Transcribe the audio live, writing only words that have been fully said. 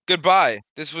Goodbye.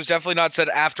 This was definitely not said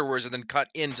afterwards and then cut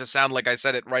in to sound like I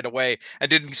said it right away and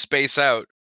didn't space out.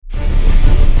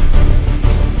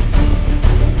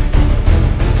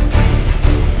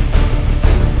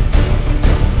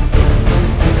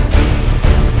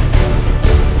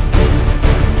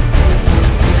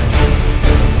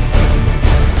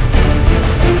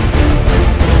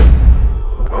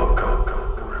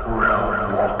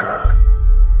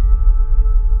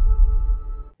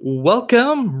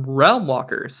 Welcome, Realm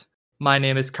Walkers. My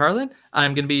name is Carlin.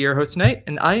 I'm going to be your host tonight,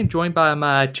 and I am joined by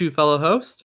my two fellow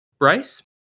hosts, Bryce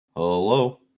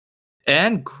Hello.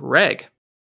 and Greg.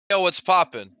 Yo, what's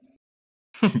poppin'?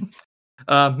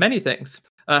 Many things.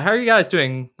 How are you guys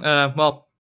doing? Well,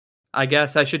 I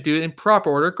guess I should do it in proper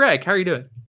order. Greg, how are you doing?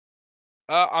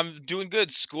 I'm doing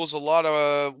good. School's a lot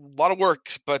of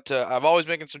work, but I'm always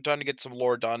making some time to get some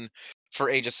lore done for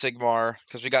Age of Sigmar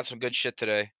because we got some good shit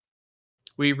today.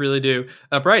 We really do.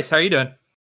 Bryce, how are you doing?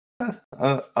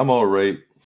 I'm all right.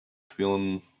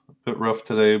 Feeling a bit rough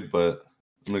today, but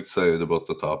I'm excited about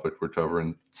the topic we're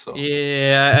covering. So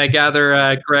Yeah, I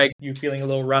gather, Greg, you feeling a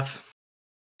little rough.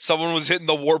 Someone was hitting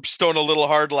the warp stone a little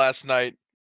hard last night.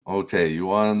 Okay, you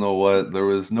want to know what? There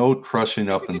was no crushing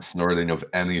up and snorting of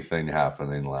anything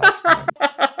happening last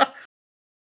night.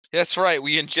 That's right.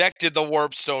 We injected the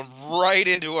warp stone right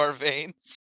into our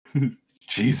veins.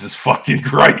 Jesus fucking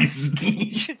Christ.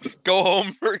 Go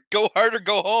home or go hard or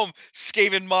go home.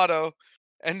 Skaven motto.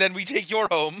 And then we take your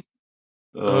home.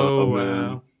 Oh,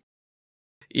 man. wow.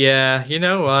 Yeah, you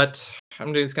know what?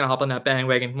 I'm just going to hop on that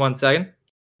bandwagon 1 second.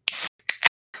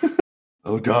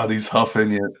 Oh god, he's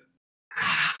huffing it.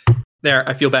 There,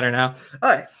 I feel better now.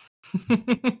 All right.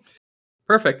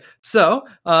 Perfect. So,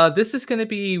 this is going to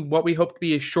be what we hope to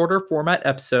be a shorter format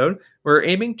episode. We're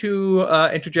aiming to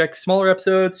interject smaller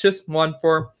episodes, just one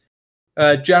for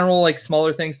general, like,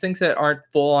 smaller things that aren't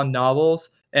full-on novels,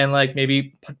 and, like,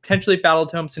 maybe potentially battle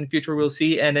tomes in the future we'll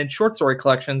see, and then short story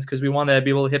collections, because we want to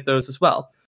be able to hit those as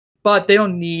well. But they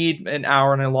don't need an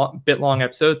hour and a bit long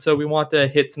episode, so we want to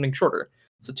hit something shorter.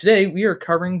 So today, we are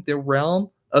covering the Realm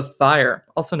of Fire,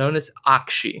 also known as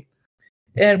Aqshy.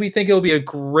 And we think it'll be a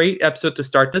great episode to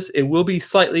start this. It will be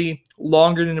slightly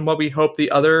longer than what we hope the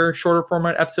other shorter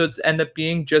format episodes end up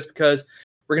being, just because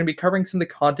we're going to be covering some of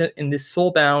the content in this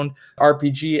Soulbound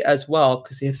RPG as well,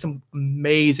 because they have some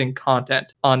amazing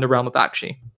content on the Realm of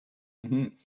Aqshy. Mm-hmm.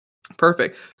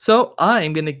 Perfect. So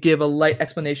I'm going to give a light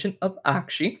explanation of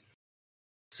Aqshy.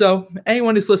 So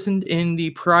anyone who's listened in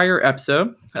the prior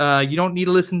episode, you don't need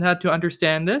to listen to that to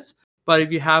understand this, but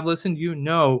if you have listened, you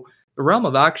know the Realm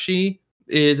of Aqshy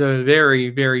is a very,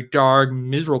 very dark,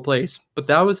 miserable place, but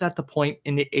that was at the point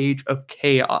in the Age of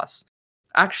Chaos.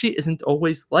 Aqshy isn't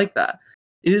always like that.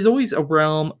 It is always a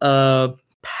realm of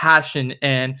passion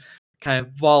and kind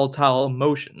of volatile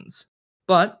emotions,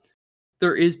 but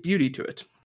there is beauty to it.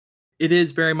 It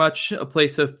is very much a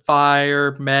place of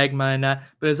fire, magma, and that,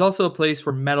 but it's also a place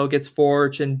where metal gets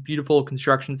forged and beautiful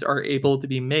constructions are able to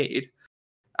be made.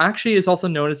 Aqshy is also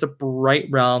known as a bright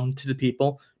realm to the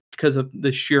people because of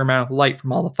the sheer amount of light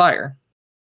from all the fire.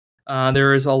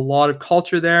 There is a lot of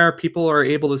culture there. People are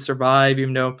able to survive,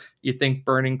 even though you think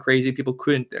burning crazy people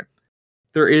couldn't there.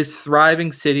 There is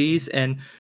thriving cities and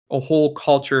a whole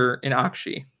culture in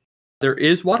Aqshy. There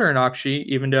is water in Aqshy,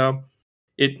 even though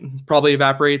it probably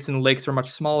evaporates and the lakes are much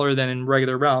smaller than in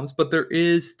regular realms, but there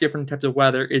is different types of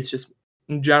weather. It's just,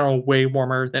 in general, way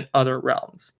warmer than other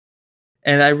realms.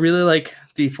 And I really like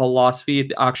the philosophy of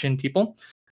the Aqshian people.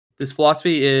 This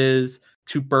philosophy is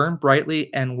to burn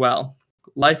brightly and well.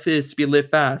 Life is to be lived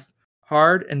fast,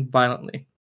 hard, and violently,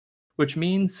 which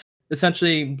means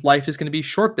essentially life is going to be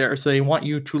short there. So they want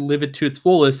you to live it to its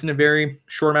fullest in a very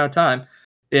short amount of time.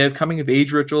 They have coming of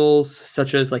age rituals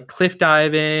such as like cliff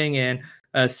diving and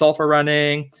sulfur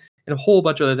running and a whole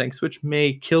bunch of other things, which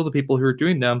may kill the people who are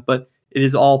doing them, but it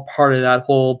is all part of that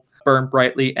whole burn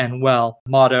brightly and well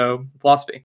motto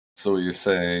philosophy. So what you're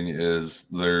saying is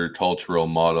their cultural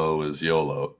motto is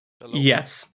YOLO. Hello?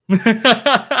 Yes.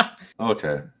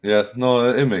 Okay. Yeah,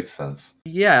 no, it makes sense.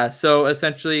 Yeah, so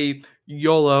essentially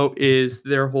YOLO is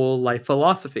their whole life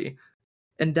philosophy.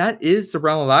 And that is the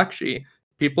realm of Aqshy.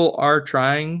 People are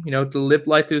trying, to live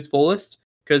life to its fullest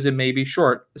because it may be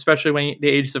short, especially when the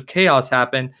ages of chaos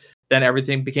happened, then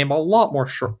everything became a lot more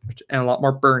short and a lot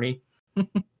more burny.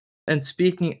 And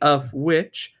speaking of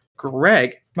which,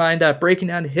 Greg, mind breaking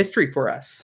down the history for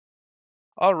us?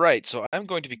 All right, so I'm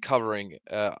going to be covering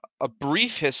a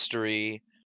brief history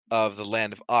of the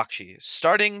land of Aqshy,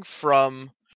 starting from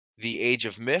the Age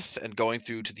of Myth and going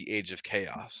through to the Age of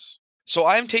Chaos. So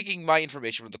I'm taking my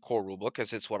information from the core rulebook,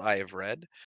 as it's what I have read.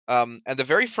 And the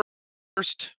very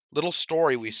first little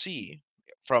story we see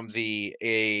from the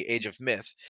Age of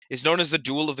Myth is known as the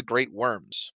Duel of the Great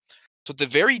Worms. So at the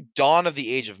very dawn of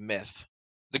the Age of Myth,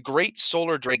 the great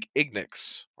solar drake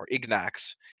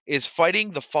Ignax, is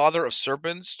fighting the father of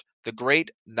serpents, the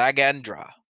great Nagendra.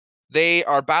 They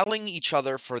are battling each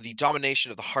other for the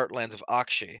domination of the heartlands of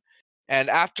Akshi. And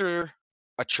after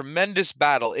a tremendous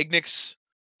battle, Ignax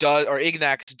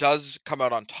does come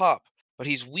out on top, but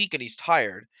he's weak and he's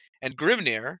tired. And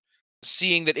Grimnir,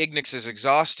 seeing that Ignax is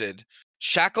exhausted,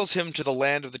 shackles him to the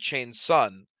land of the chained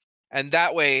sun, and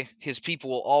that way his people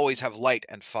will always have light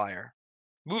and fire.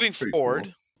 Moving Pretty forward,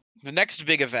 cool. the next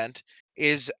big event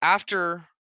is after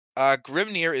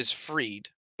Grimnir is freed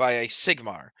by a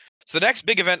Sigmar. So the next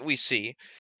big event we see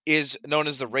is known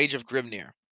as the Rage of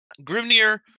Grimnir.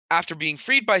 Grimnir, after being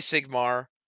freed by Sigmar,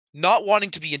 not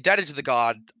wanting to be indebted to the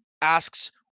god,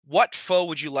 asks, "What foe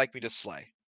would you like me to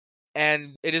slay?"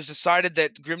 And it is decided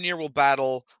that Grimnir will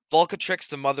battle Volcatrix,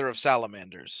 the mother of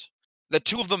salamanders. The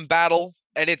two of them battle,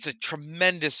 and it's a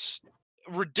tremendous,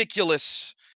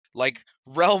 ridiculous, like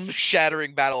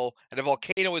realm-shattering battle, and a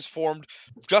volcano is formed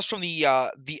just from the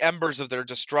embers of their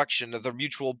destruction, of their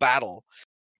mutual battle.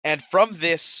 And from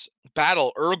this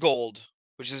battle, Urgold,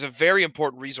 which is a very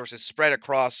important resource, is spread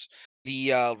across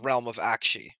the realm of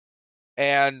Akshi.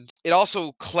 And it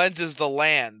also cleanses the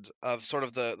land of sort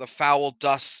of the foul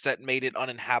dusts that made it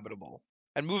uninhabitable.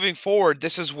 And moving forward,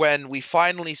 this is when we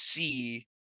finally see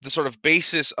the sort of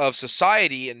basis of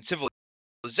society and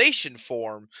civilization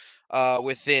form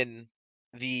within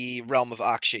the realm of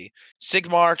Akshi.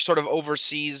 Sigmar sort of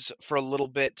oversees for a little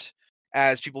bit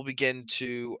as people begin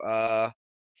to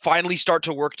finally start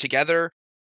to work together.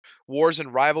 Wars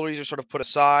and rivalries are sort of put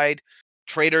aside.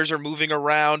 Traders are moving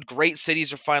around. Great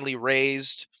cities are finally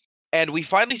raised. And we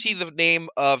finally see the name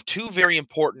of two very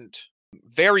important,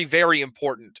 very, very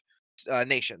important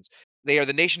nations. They are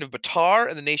the nation of Batar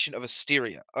and the nation of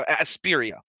Asperia.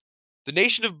 The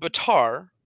nation of Batar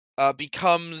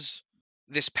becomes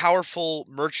this powerful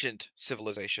merchant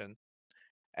civilization,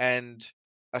 and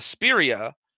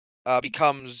Asperia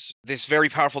becomes this very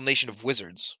powerful nation of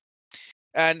wizards.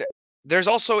 And there's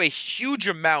also a huge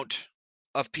amount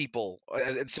of people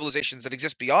and civilizations that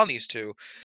exist beyond these two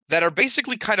that are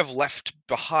basically kind of left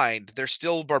behind. They're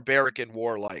still barbaric and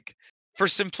warlike. For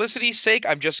simplicity's sake,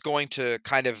 I'm not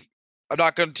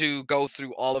going to go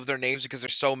through all of their names because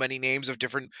there's so many names of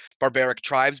different barbaric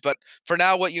tribes, but for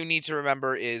now what you need to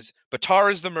remember is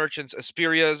Batar is the merchants,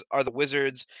 Asperias are the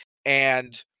wizards,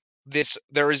 and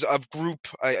there is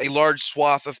a large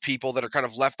swath of people that are kind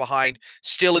of left behind,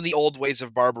 still in the old ways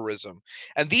of barbarism.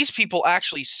 And these people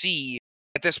actually see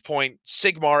at this point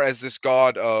Sigmar as this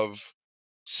god of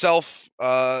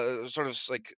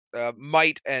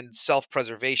might and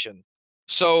self-preservation.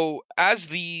 So as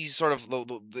these sort of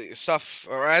the stuff,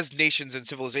 or as nations and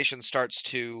civilization starts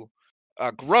to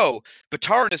grow,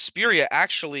 Batar and Asperia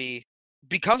actually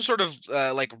become sort of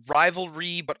like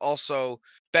rivalry, but also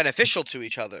beneficial to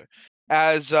each other,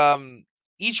 as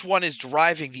each one is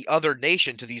driving the other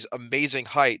nation to these amazing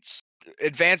heights,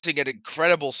 advancing at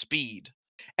incredible speed.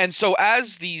 And so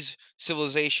as these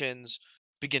civilizations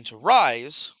begin to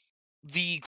rise,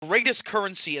 the greatest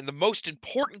currency and the most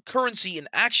important currency in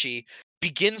Akshi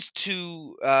begins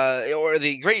to, or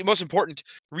the most important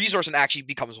resource in Akshi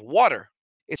becomes water.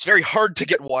 It's very hard to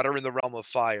get water in the realm of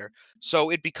fire, so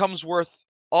it becomes worth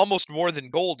almost more than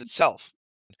gold itself.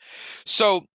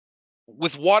 So,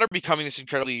 with water becoming this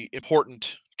incredibly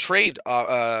important trade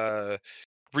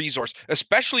resource,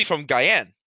 especially from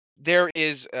Guyane, there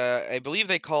is, I believe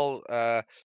they call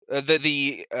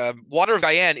the water of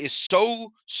Guyane is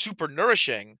so super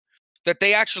nourishing that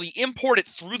they actually import it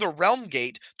through the realm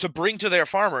gate to bring to their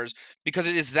farmers because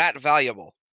it is that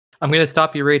valuable. I'm going to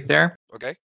stop you right there. Okay,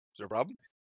 is there a problem?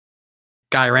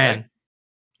 Guyran. Okay.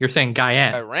 You're saying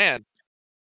Guyane. Guyran.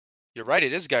 You're right,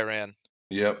 it is Guyran.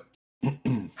 Yep.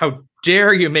 How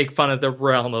dare you make fun of the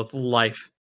realm of life?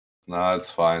 Nah, it's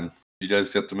fine. You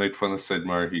guys get to make fun of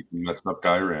Sigmar. He can mess up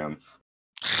Guyran.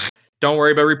 Don't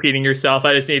worry about repeating yourself.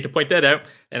 I just need to point that out,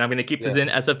 and I'm going to keep this in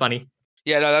as a funny.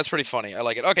 Yeah, no, that's pretty funny. I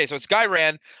like it. Okay, so it's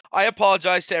Guyran. I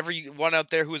apologize to everyone out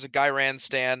there who is a Guyran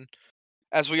stan.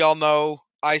 As we all know,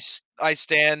 I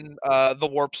stan the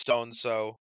Warpstone,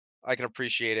 so I can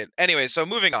appreciate it. Anyway, so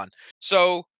moving on.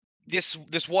 So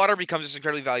this water becomes this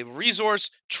incredibly valuable resource.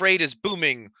 Trade is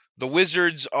booming. The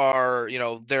wizards are,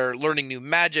 they're learning new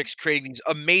magics, creating these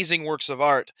amazing works of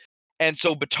art. And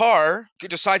so Batar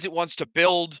decides it wants to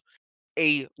build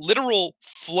a literal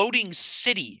floating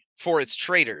city for its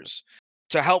traders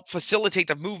to help facilitate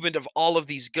the movement of all of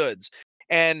these goods.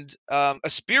 And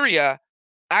Asperia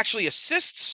actually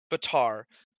assists Batar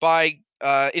by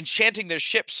enchanting their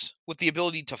ships with the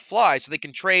ability to fly so they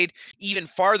can trade even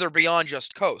farther beyond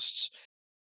just coasts.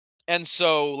 And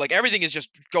so, like, everything is just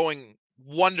going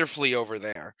wonderfully over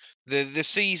there. The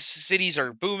cities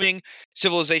are booming,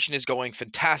 civilization is going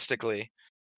fantastically.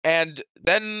 And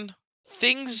then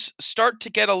things start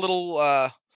to get a little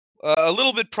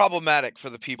bit problematic for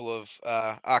the people of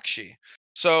Akshi.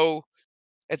 So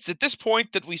it's at this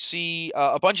point that we see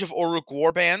a bunch of Oruk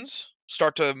warbands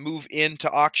start to move into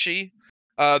Akshi.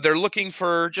 They're looking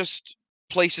for just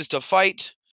places to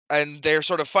fight, and they're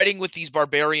sort of fighting with these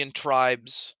barbarian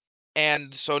tribes.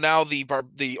 And so now the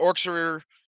orcs are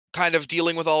kind of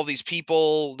dealing with all these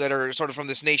people that are sort of from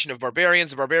this nation of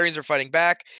barbarians. The barbarians are fighting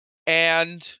back,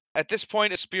 and at this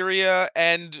point, Asperia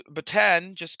and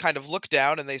Batan just kind of look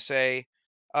down and they say,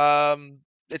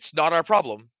 "It's not our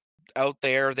problem. Out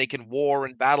there, they can war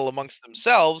and battle amongst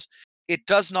themselves. It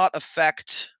does not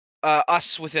affect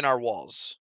us within our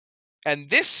walls." And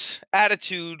this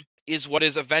attitude is what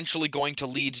is eventually going to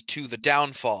lead to the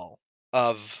downfall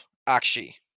of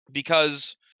Akshi.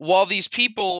 Because while these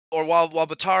people, or while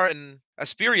Batar and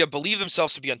Asperia believe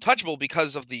themselves to be untouchable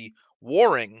because of the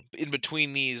warring in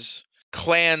between these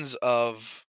clans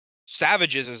of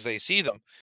savages as they see them,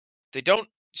 they don't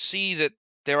see that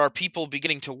there are people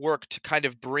beginning to work to kind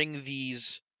of bring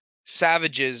these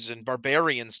savages and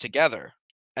barbarians together.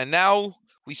 And now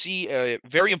we see a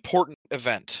very important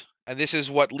event, and this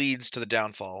is what leads to the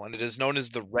downfall, and it is known as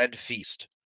the Red Feast.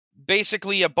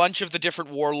 Basically, a bunch of the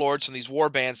different warlords from these war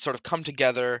bands sort of come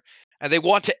together, and they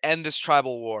want to end this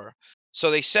tribal war. So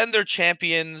they send their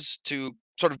champions to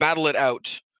sort of battle it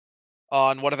out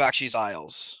on one of Akshi's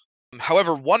isles.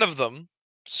 However, one of them,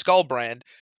 Skullbrand,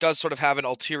 does sort of have an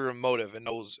ulterior motive and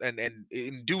knows and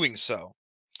in doing so.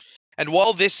 And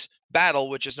while this battle,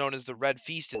 which is known as the Red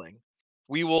Feasting,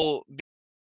 we will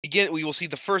see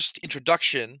the first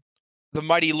introduction, the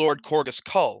mighty Lord Korgus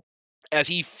Kull, as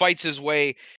he fights his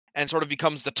way and sort of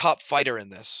becomes the top fighter in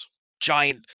this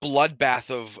giant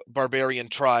bloodbath of barbarian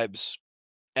tribes.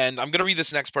 And I'm going to read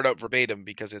this next part out verbatim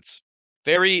because it's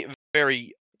very,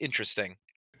 very interesting.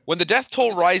 When the death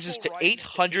toll rises to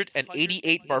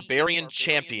 888 barbarian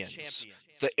champions,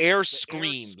 the air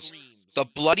screams, the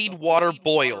bloodied water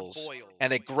boils,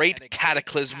 and a great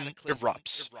cataclysm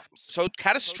erupts. So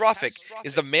catastrophic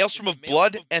is the maelstrom of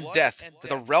blood and death that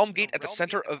the realm gate at the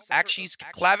center of Akshi's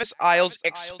Clavis Isles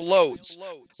explodes,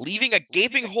 leaving a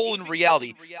gaping hole in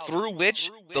reality through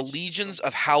which the legions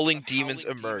of howling demons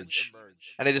emerge.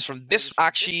 And it is from this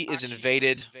Akshi is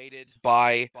invaded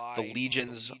by the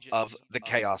legions of the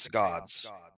Chaos Gods.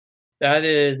 That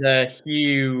is a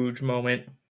huge moment.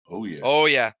 Oh yeah. Oh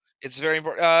yeah, it's very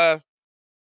important.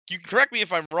 You can correct me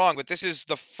if I'm wrong, but this is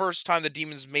the first time the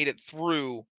demons made it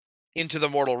through into the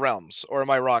mortal realms, or am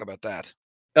I wrong about that?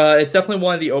 It's definitely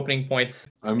one of the opening points.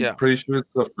 I'm Yeah. pretty sure it's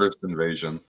the first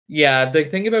invasion. Yeah, the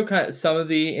thing about kind of some of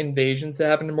the invasions that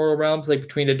happen in Mortal Realms, like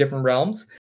between the different realms,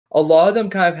 a lot of them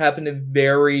kind of happen in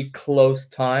very close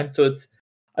time. So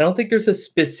I don't think there's a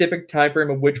specific time frame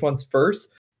of which one's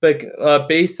first, but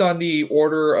based on the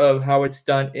order of how it's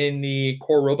done in the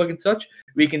core rulebook and such,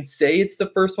 we can say it's the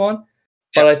first one.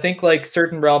 But I think like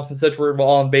certain realms and such were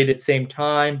all invaded at the same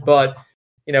time, but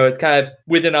it's kind of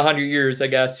within 100 years, I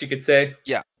guess you could say.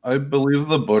 Yeah. I believe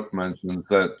the book mentions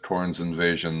that Torn's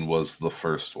invasion was the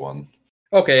first one.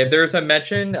 Okay, if there's a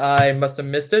mention, I must have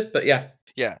missed it, but yeah.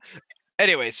 Yeah.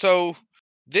 Anyway, so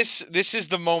this is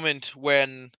the moment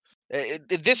when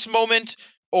this moment,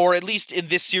 or at least in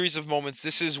this series of moments,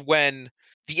 this is when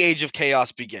the Age of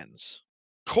Chaos begins.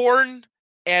 Khorne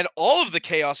and all of the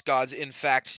Chaos Gods, in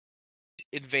fact,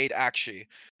 invade Akshi.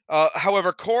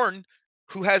 However, Khorne,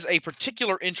 who has a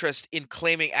particular interest in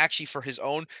claiming Akshi for his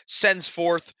own, sends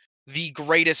forth the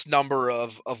greatest number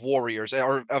of warriors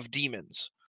or of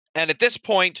demons. And at this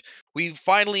point, we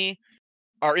finally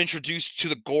are introduced to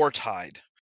the Gore-Tide.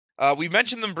 We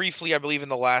mentioned them briefly, I believe, in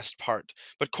the last part.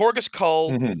 But Korgus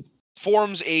Kull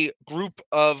forms a group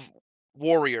of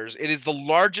warriors. It is the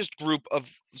largest group of,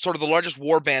 sort of the largest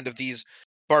warband of these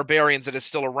barbarians that is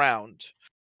still around.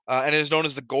 And it is known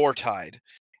as the Gore-Tide.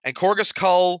 And Korgus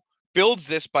Kull builds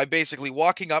this by basically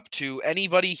walking up to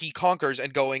anybody he conquers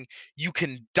and going, "You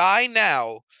can die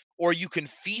now, or you can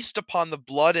feast upon the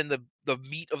blood and the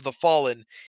meat of the fallen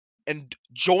and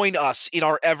join us in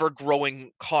our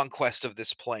ever-growing conquest of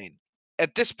this plane."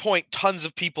 At this point, tons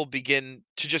of people begin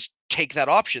to just take that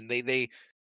option.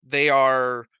 They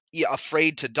are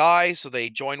afraid to die, so they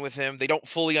join with him. They don't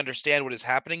fully understand what is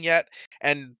happening yet,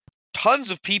 and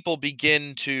tons of people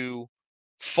begin to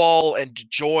fall and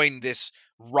join this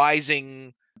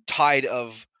rising tide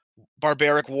of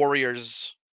barbaric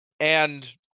warriors.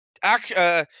 And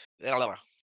I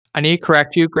need to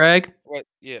correct you, Greg. What?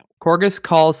 Yeah. Corgus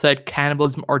Call said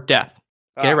cannibalism or death.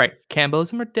 Get it Ah, right.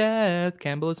 Cannibalism or death.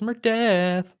 Cannibalism or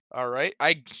death. all right.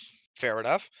 Fair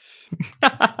enough.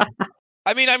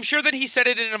 I mean, I'm sure that he said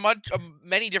it in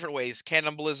many different ways: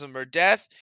 cannibalism or death,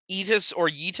 eatus or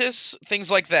yeetus, things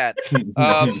like that.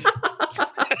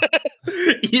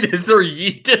 Eatus or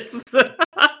yeetus.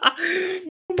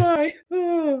 Oh my.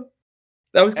 Oh.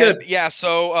 That was good. And yeah,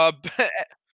 so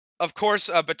of course,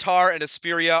 Batar and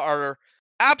Asperia are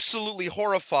absolutely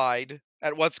horrified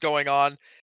at what's going on,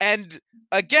 and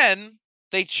again,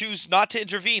 they choose not to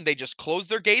intervene. They just close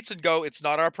their gates and go, "It's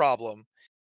not our problem."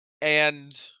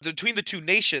 And between the two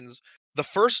nations, the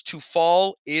first to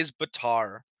fall is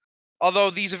Batar.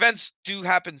 Although these events do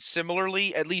happen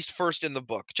similarly, at least first in the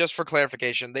book. Just for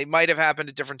clarification, they might have happened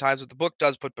at different times, but the book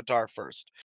does put Batar first.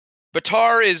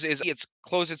 Batar is it's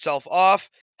closed itself off.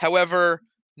 However,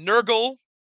 Nurgle,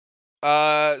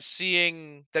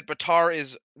 seeing that Batar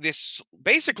is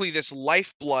basically this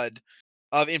lifeblood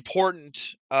of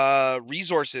important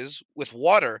resources with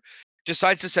water,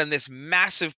 decides to send this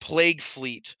massive plague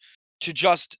fleet to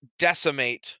just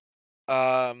decimate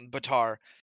Batar.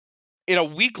 In a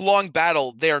week-long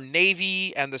battle, their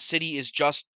navy and the city is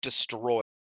just destroyed.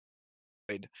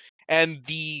 And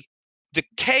the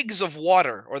kegs of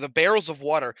water, or the barrels of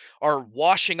water, are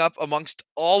washing up amongst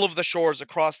all of the shores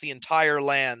across the entire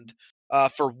land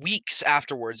for weeks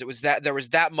afterwards. There was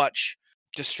that much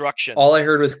destruction. All I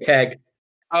heard was keg.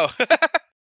 Oh,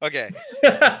 okay.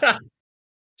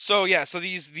 So yeah, so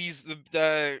these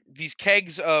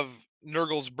kegs of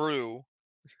Nurgle's brew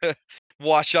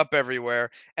wash up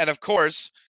everywhere, and of course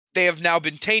they have now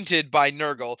been tainted by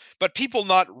Nurgle. But people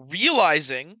not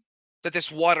realizing that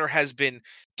this water has been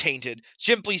tainted,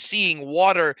 simply seeing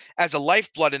water as a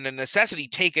lifeblood and a necessity,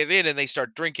 take it in and they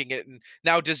start drinking it, and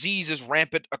now disease is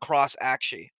rampant across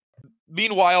Akshi.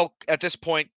 Meanwhile, at this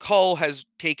point, Kull has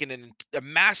taken a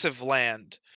massive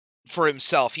land for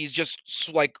himself. He's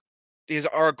just like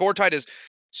our Gortide is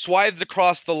swathed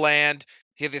across the land.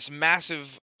 He has this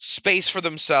massive space for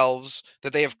themselves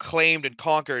that they have claimed and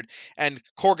conquered. And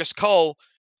Corgus Kull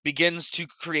begins to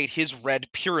create his red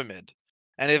pyramid.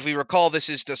 And if we recall, this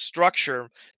is the structure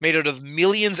made out of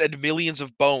millions and millions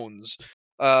of bones,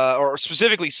 or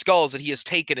specifically skulls that he has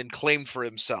taken and claimed for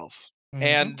himself. Mhm.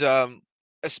 And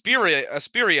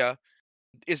Asperia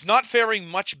is not faring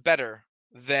much better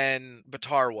than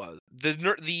Batar was.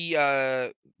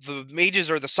 The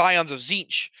mages, or the scions of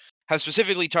Tzeentch, have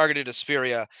specifically targeted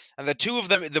Asperia, and the two of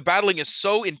them, the battling is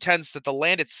so intense that the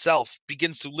land itself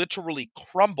begins to literally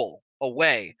crumble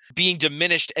away, being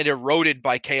diminished and eroded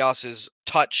by Chaos's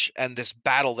touch and this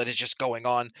battle that is just going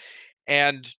on.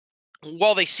 And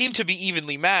while they seem to be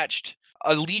evenly matched,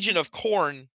 a legion of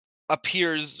Khorne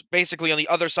appears basically on the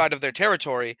other side of their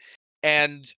territory,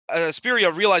 and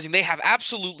Asperia, realizing they have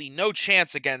absolutely no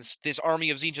chance against this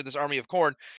army of Tzeentch and this army of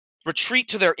Khorne, retreat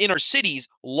to their inner cities,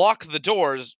 lock the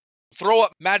doors, throw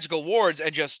up magical wards,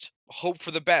 and just hope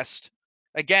for the best.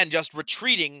 Again, just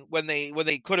retreating when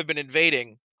they could have been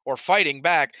invading or fighting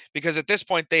back, because at this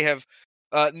point they have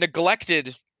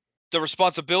neglected the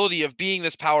responsibility of being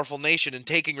this powerful nation and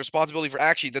taking responsibility for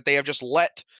action, that they have just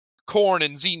let Khorne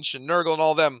and Tzeentch and Nurgle and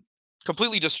all them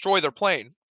completely destroy their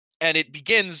plane. And it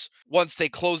begins once they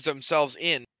close themselves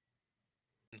in,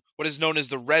 what is known as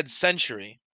the Red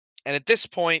Century. And at this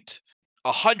point,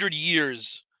 100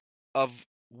 years of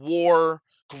war,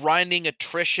 grinding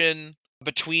attrition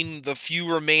between the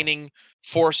few remaining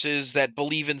forces that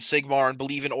believe in Sigmar and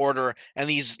believe in order, and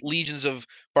these legions of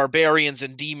barbarians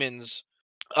and demons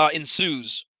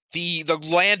ensues. The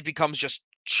land becomes just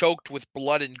choked with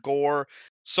blood and gore,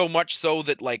 so much so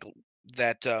that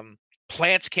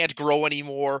plants can't grow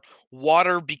anymore.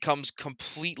 Water becomes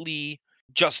completely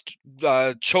just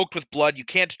choked with blood. You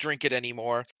can't drink it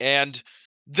anymore. And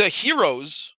the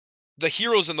heroes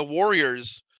and the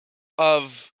warriors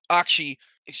of Akshi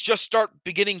just start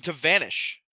beginning to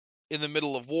vanish in the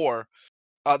middle of war.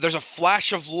 There's a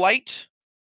flash of light,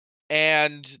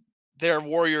 and their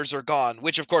warriors are gone,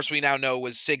 which of course we now know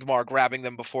was Sigmar grabbing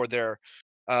them before their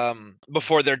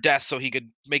death so he could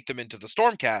make them into the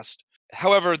Stormcast.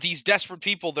 However, these desperate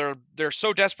people, they're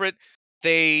so desperate,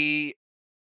 they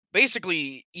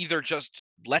basically either just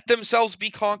let themselves be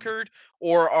conquered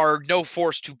or are no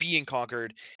force to being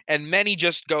conquered, and many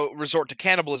just resort to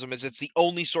cannibalism, as it's the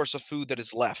only source of food that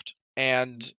is left.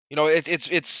 And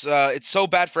it's so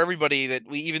bad for everybody that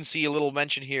we even see a little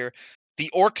mention here. The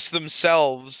orcs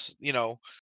themselves,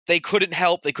 they couldn't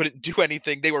help, they couldn't do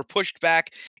anything. They were pushed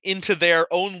back into their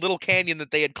own little canyon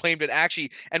that they had claimed in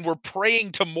Akshi, and were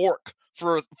praying to Mork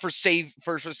for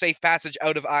safe passage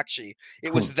out of Akshi.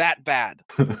 It was that bad.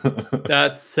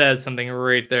 That says something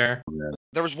right there.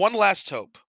 There was one last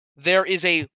hope. There is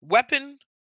a weapon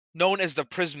known as the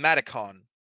Prismaticon,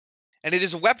 and it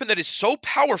is a weapon that is so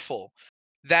powerful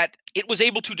that it was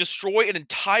able to destroy an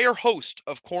entire host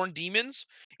of Khorne demons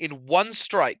in one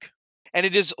strike. And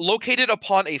it is located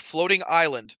upon a floating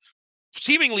island,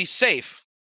 seemingly safe.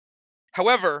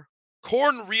 However,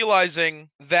 Khorne, realizing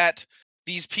that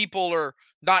these people are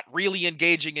not really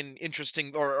engaging in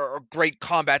interesting or great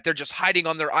combat, they're just hiding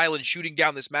on their island shooting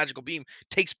down this magical beam,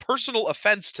 takes personal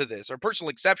offense to this, or personal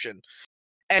exception,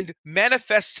 and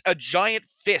manifests a giant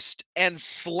fist and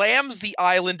slams the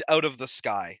island out of the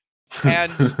sky.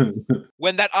 And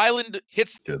when that island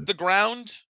hits the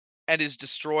ground and is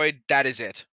destroyed, that is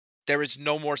it. There is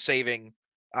no more saving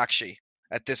Akshi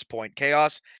at this point.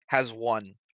 Chaos has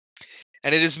won.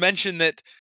 And it is mentioned that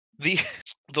the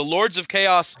Lords of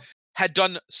Chaos had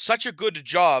done such a good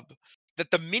job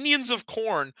that the minions of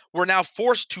Khorne were now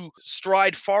forced to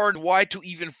stride far and wide to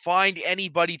even find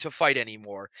anybody to fight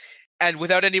anymore. And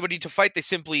without anybody to fight, they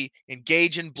simply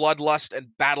engage in bloodlust and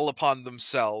battle upon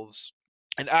themselves.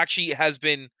 And Akshi has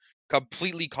been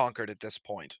completely conquered at this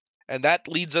point. And that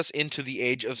leads us into the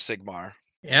Age of Sigmar.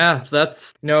 Yeah,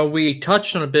 that's, we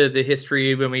touched on a bit of the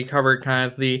history when we covered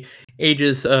kind of the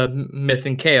ages of myth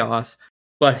and chaos,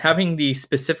 but having the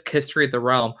specific history of the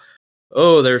realm,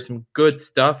 there's some good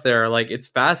stuff there. Like, it's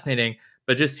fascinating,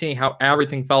 but just seeing how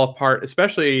everything fell apart,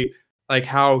 especially like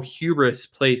how hubris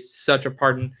played such a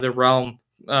part in the realm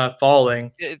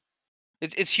falling.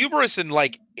 It's hubris and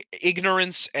like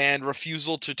ignorance and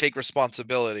refusal to take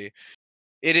responsibility.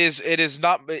 It's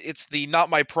the not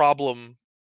my problem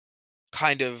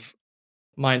kind of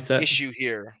mindset issue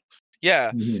here.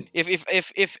 Yeah. Mhm.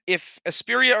 If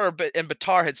Asperia and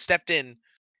Batar had stepped in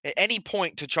at any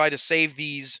point to try to save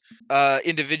these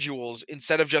individuals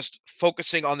instead of just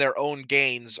focusing on their own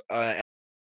gains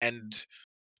and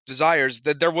desires,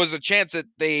 that there was a chance that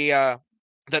they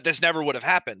that this never would have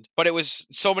happened. But it was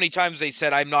so many times they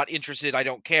said, I'm not interested, I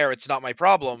don't care, it's not my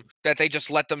problem, that they just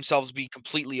let themselves be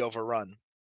completely overrun.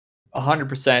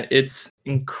 100%. It's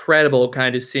incredible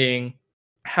kind of seeing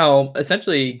how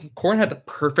essentially Khorne had the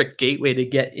perfect gateway to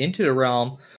get into the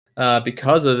realm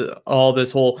because of all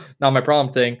this whole not my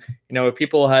problem thing. If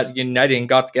people had united and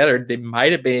got together, they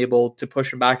might have been able to push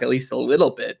them back at least a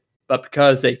little bit. But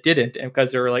because they didn't, and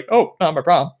because they were like, oh, not my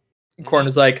problem, Khorne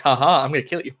is like, haha, I'm going to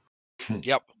kill you.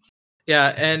 Yep.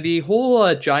 Yeah, and the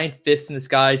whole giant fist in the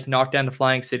sky to knock down the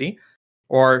flying city,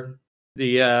 or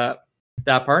the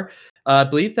that part, I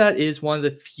believe that is one of the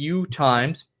few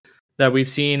times that we've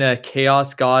seen a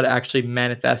chaos god actually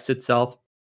manifest itself.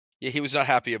 Yeah, he was not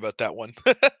happy about that one.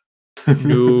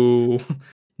 No,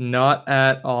 not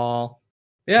at all.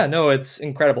 Yeah, no, it's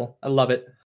incredible. I love it.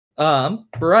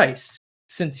 Bryce,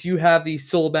 since you have the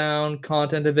Soulbound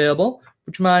content available,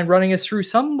 would you mind running us through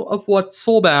some of what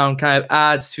Soulbound kind of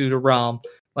adds to the realm?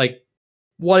 Like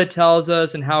what it tells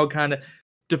us and how it kind of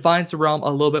defines the realm a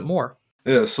little bit more.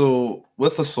 Yeah, so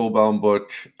with the Soulbound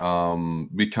book,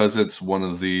 because it's one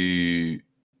of the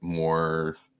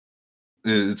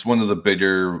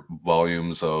bigger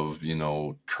volumes of,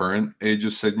 current Age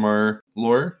of Sigmar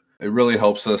lore, it really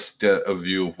helps us get a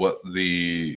view of what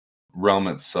the realm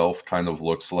itself kind of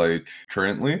looks like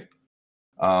currently.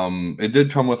 It did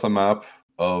come with a map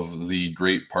of the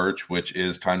Great Parch, which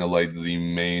is kind of like the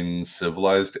main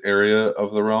civilized area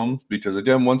of the realm. Because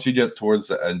again, once you get towards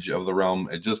the edge of the realm,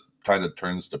 it just kind of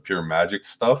turns to pure magic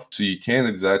stuff. So you can't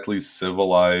exactly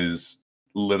civilize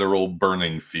literal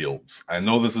burning fields. I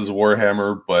know this is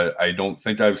Warhammer, but I don't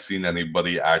think I've seen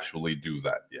anybody actually do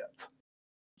that yet.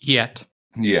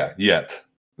 Yeah, yet.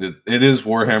 It is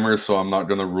Warhammer, so I'm not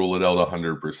going to rule it out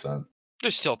 100%.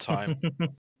 There's still time.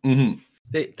 Mm-hmm.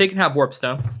 They can have warp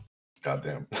stone.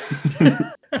 Goddamn.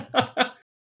 But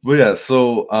yeah,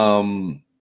 so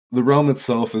the realm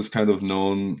itself is kind of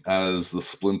known as the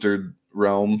Splintered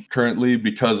Realm currently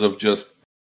because of just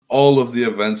all of the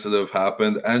events that have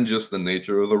happened, and just the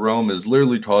nature of the realm is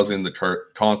literally causing the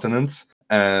continents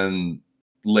and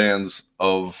lands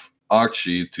of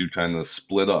Akshi to kind of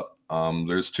split up.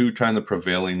 There's two kind of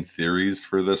prevailing theories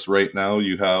for this right now.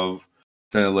 You have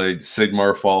kind of like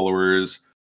Sigmar followers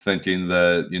thinking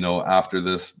that, after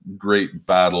this great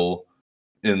battle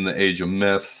in the Age of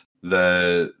Myth,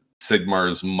 that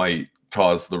Sigmar's might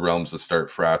cause the realms to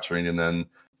start fracturing. And then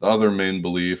the other main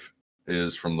belief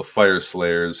is from the Fire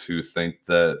Slayers, who think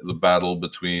that the battle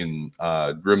between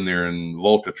Grimnir and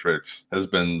Volcatrix has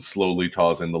been slowly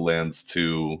causing the lands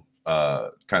to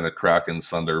kind of crack and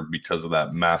sunder because of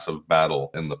that massive battle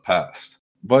in the past.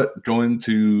 But going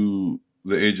to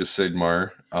the Age of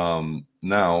Sigmar,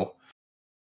 now,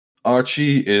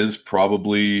 Aqshy is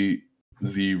probably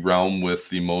the realm with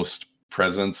the most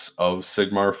presence of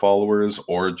Sigmar followers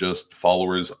or just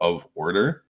followers of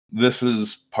Order. This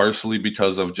is partially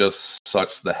because of just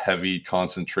such the heavy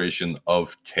concentration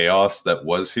of chaos that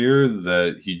was here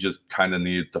that he just kind of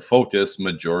needed to focus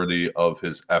majority of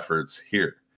his efforts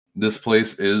here. This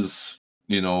place is,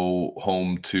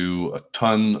 home to a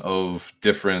ton of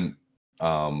different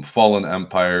fallen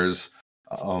empires.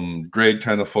 Grade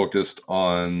kind of focused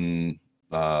on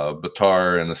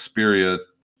Batar and Asperia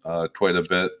quite a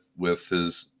bit with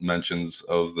his mentions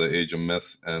of the Age of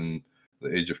Myth and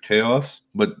the Age of Chaos,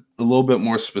 but a little bit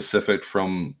more specific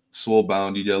from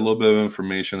Soulbound, you get a little bit of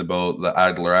information about the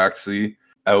Adlaraxi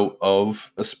out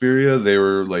of Asperia. They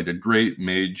were like a great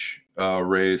mage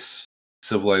race,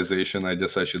 civilization, I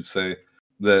guess I should say,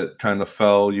 that kind of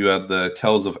fell. You had the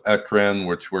Kells of Ekran,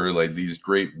 which were like these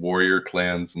great warrior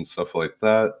clans and stuff like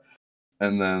that.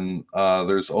 And then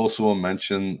there's also a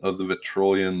mention of the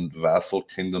Vitrolian vassal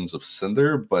kingdoms of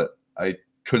Cinder, but I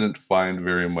couldn't find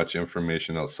very much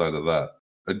information outside of that.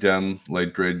 Again,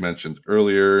 like Greg mentioned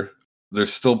earlier, they're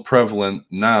still prevalent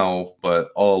now, but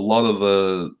a lot of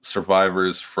the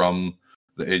survivors from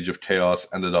the Age of Chaos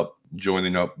ended up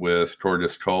joining up with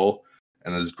Torgus Kull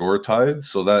and Asgortide,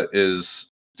 so that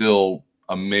is still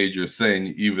a major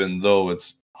thing, even though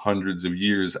it's hundreds of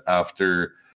years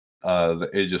after the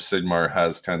Age of Sigmar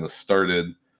has kind of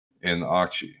started in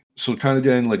Aqshy. So kind of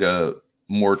getting like a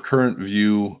more current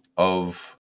view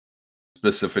of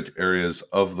specific areas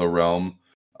of the realm.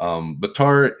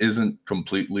 Batar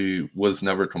was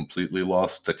never completely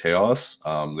lost to chaos.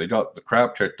 They got the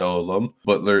crap kicked out of them,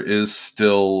 but there is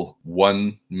still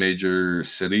one major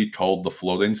city called the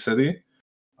Floating City.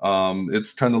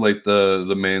 It's kind of like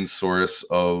the main source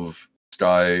of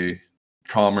sky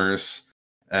commerce,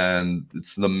 and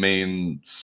it's the main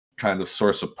kind of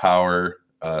source of power,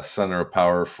 center of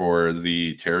power for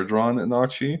the Terradron in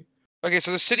Aqshy. Okay,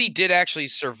 so the city did actually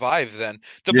survive then.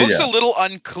 The Yeah, book's yeah. a little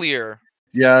unclear.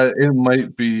 Yeah, it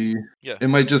might be. Yeah. It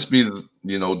might just be,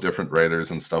 different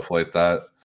writers and stuff like that.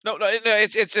 No,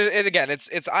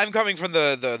 it's I'm coming from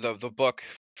the book.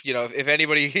 If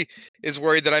anybody is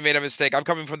worried that I made a mistake, I'm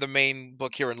coming from the main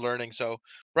book here and learning. So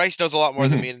Bryce knows a lot more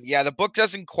than me. And yeah, the book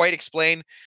doesn't quite explain.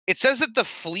 It says that the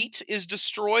fleet is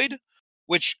destroyed,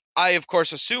 which I of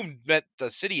course assumed meant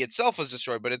the city itself was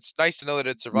destroyed. But it's nice to know that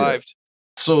it survived.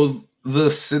 So the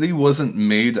city wasn't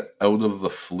made out of the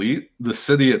fleet. The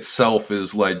city itself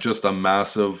is like just a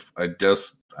massive, I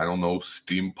guess, I don't know,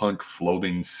 steampunk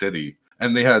floating city.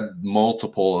 And they had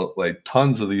multiple, like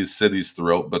tons of these cities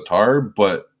throughout Batar,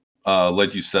 but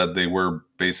like you said, they were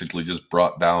basically just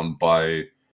brought down by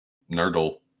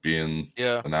Nurgle being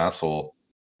an asshole.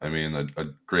 I mean, a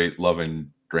great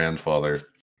loving grandfather.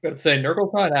 I'd say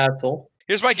Nurgle's not an asshole.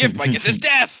 Here's my gift. My gift is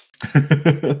death.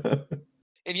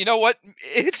 And you know what?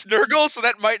 It's Nurgle, so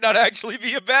that might not actually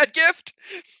be a bad gift.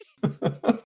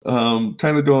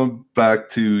 Kind of going back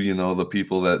to, the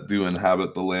people that do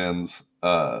inhabit the lands,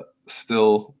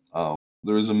 still,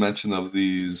 there was a mention of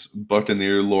these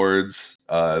buccaneer lords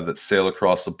that sail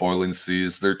across the boiling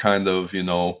seas. They're kind of,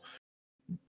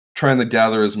 trying to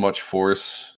gather as much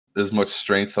force, as much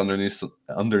strength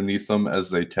underneath them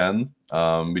as they can,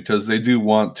 because they do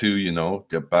want to,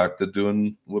 get back to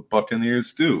doing what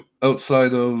buccaneers do.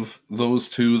 Outside of those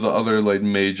two, the other like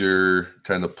major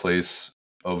kind of place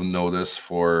of notice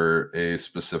for a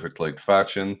specific like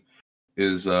faction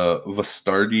is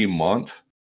Vastardi Mont,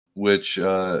 which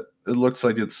it looks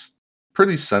like it's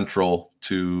pretty central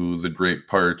to the Great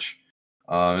Parch.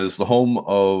 Is the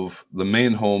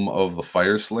main home of the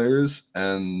Fire Slayers,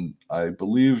 and I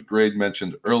believe Greg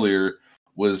mentioned earlier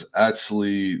was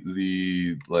actually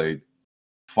the like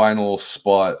final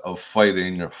spot of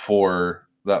fighting for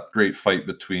that great fight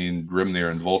between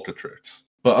Grimnir and Volcatrix.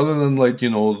 But other than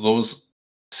those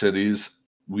cities,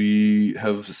 we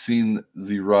have seen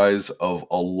the rise of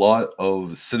a lot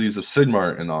of cities of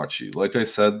Sigmar in Aqshy. Like I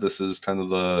said, this is kind of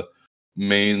the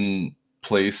main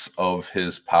place of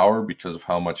his power because of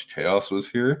how much chaos was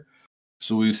here.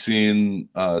 So we've seen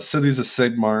cities of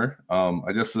Sigmar.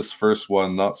 I guess this first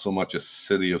one, not so much a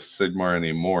city of Sigmar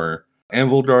anymore.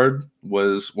 Anvilgard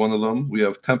was one of them. We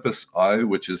have Tempest Eye,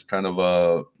 which is kind of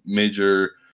a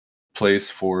major place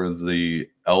for the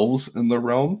elves in the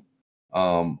realm.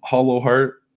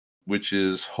 Hollowheart, which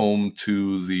is home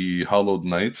to the Hallowed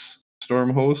Knights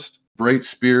Stormhost. Bright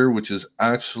Spear, which is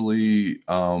actually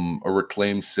a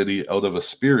reclaimed city out of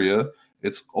Asperia.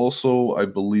 It's also, I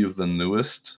believe, the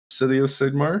newest city of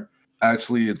Sigmar.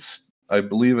 Actually, I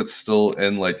believe it's still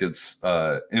in like its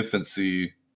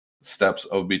infancy steps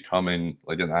of becoming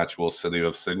like an actual city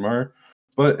of Sigmar,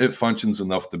 but it functions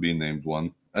enough to be named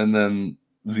one. And then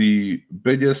the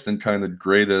biggest and kind of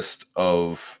greatest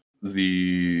of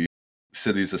the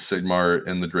cities of Sigmar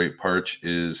in the Great Parch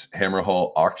is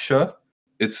Hammerhal Aksha.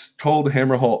 It's called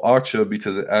Hammerhal Aksha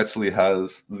because it actually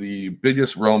has the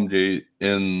biggest realm gate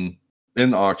in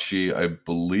Akshi, I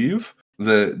believe,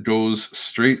 that goes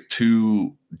straight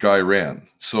to Gairan.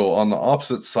 So on the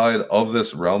opposite side of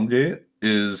this realm gate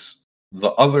is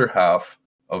the other half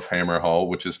of Hammerhal,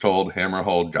 which is called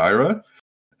Hammerhal Gaira.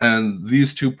 And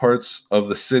these two parts of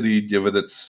the city give it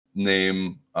its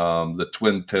name, the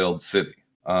Twin-Tailed City.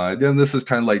 Again, this is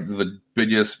kind of like the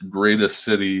biggest, greatest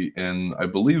city in, I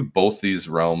believe, both these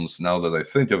realms, now that I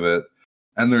think of it.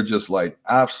 And they're just like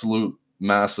absolute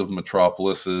massive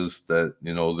metropolises that,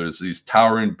 there's these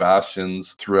towering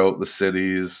bastions throughout the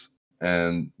cities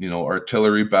and,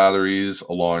 artillery batteries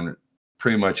along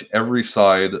pretty much every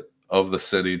side of the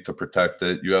city to protect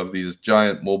it. You have these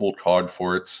giant mobile cog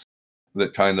forts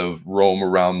that kind of roam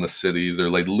around the city. They're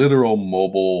like literal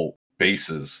mobile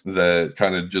bases that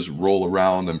kind of just roll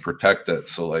around and protect it.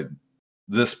 So like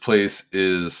this place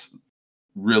is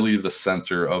really the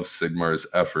center of Sigmar's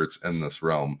efforts in this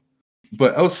realm.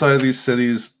 But outside of these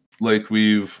cities, like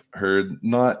we've heard,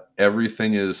 not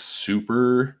everything is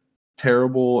super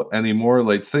terrible anymore.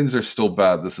 Like things are still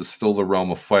bad. This is still the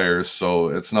realm of fire, so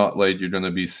it's not like you're going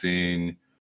to be seeing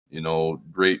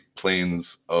great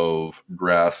plains of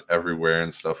grass everywhere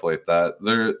and stuff like that.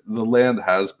 The land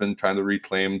has been kind of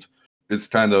reclaimed. It's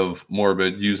kind of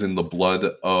morbid, using the blood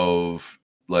of,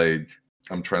 like,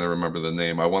 I'm trying to remember the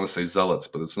name. I want to say zealots,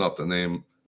 but it's not the name.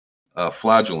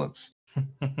 Flagellants.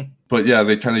 But yeah,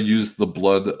 they kind of use the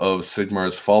blood of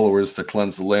Sigmar's followers to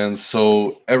cleanse the land,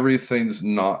 so everything's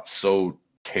not so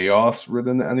chaos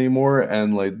ridden anymore,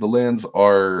 and like the lands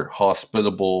are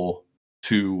hospitable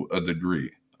to a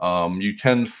degree. You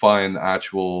can find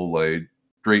actual like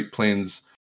great plains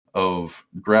of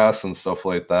grass and stuff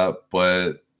like that,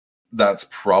 but that's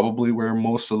probably where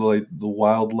most of the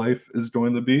wildlife is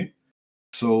going to be.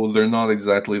 So they're not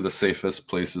exactly the safest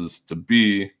places to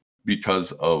be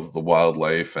because of the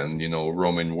wildlife and,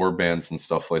 roaming war bands and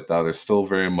stuff like that are still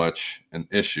very much an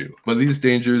issue. But these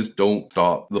dangers don't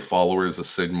stop the followers of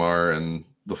Sigmar and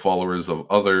the followers of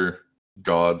other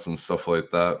gods and stuff like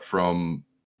that from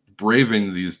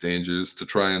braving these dangers to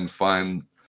try and find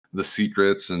the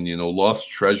secrets and, lost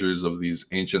treasures of these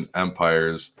ancient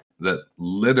empires that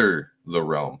litter the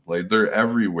realm. Like, they're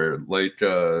everywhere. Like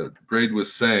Grade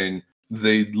was saying,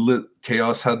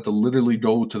 Chaos had to literally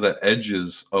go to the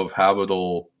edges of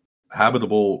habitable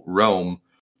realm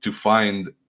to find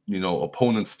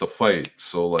opponents to fight.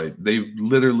 So like they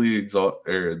literally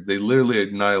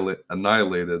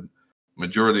annihilated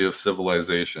majority of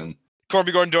civilization. Corn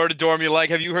be going door to door and be like,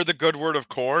 have you heard the good word of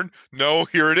corn? No,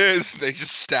 here it is. They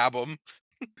just stab them.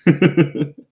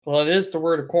 Well, it is the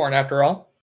word of corn after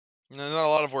all. There's not a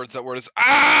lot of words. That word is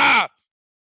ah.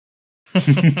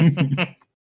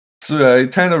 So yeah, I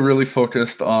kind of really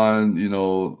focused on,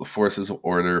 the forces of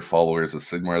order, followers of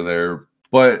Sigmar there,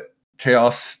 but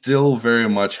chaos still very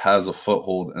much has a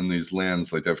foothold in these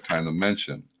lands, like I've kind of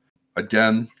mentioned.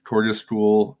 Again,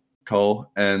 Korgoskul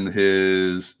Kull and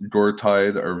his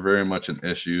Gortide are very much an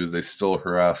issue. They still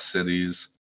harass cities,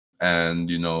 and,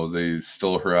 they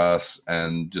still harass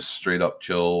and just straight up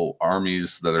kill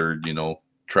armies that are,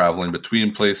 traveling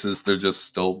between places. They're just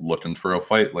still looking for a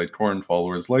fight like Khorne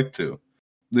followers like to.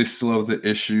 They still have the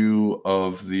issue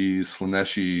of the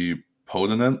Slaaneshi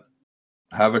Podunant,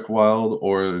 Havoc Wild,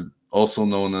 or also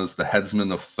known as the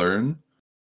Headsman of Thurn.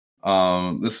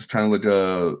 This is kind of like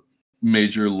a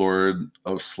major lord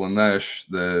of Slaanesh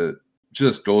that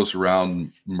just goes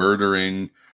around murdering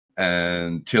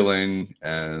and killing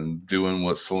and doing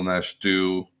what Slaanesh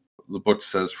do. The book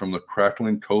says from the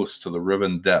crackling coast to the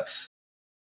riven depths.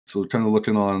 So kind of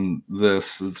looking on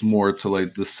this, it's more to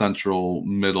like the central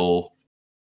middle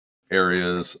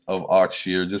areas of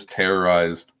Akshi are just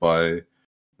terrorized by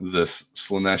this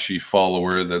Slaaneshi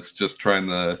follower that's just trying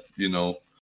to,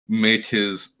 make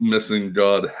his missing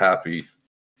god happy.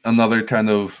 Another kind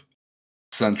of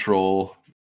central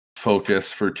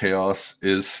focus for chaos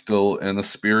is still in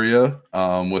Asperia,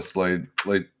 with like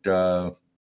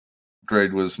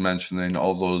Greg was mentioning,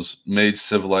 all those mage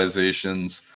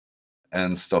civilizations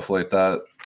and stuff like that.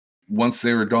 Once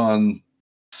they were gone,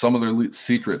 some of their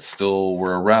secrets still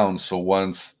were around. So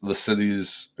once the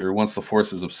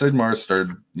forces of Sigmar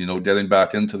started, getting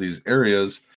back into these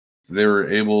areas, they were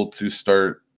able to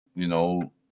start,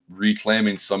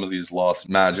 reclaiming some of these lost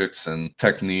magics and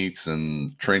techniques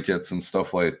and trinkets and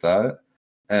stuff like that.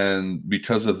 And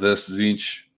because of this,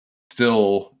 Tzeentch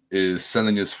still is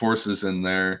sending his forces in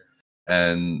there,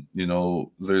 and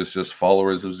there's just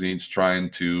followers of Tzeentch trying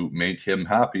to make him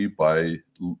happy by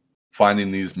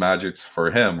finding these magics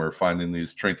for him, or finding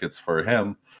these trinkets for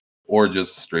him, or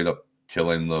just straight up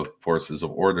killing the forces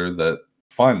of order that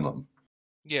find them.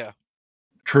 Yeah.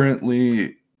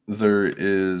 Currently, there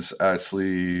is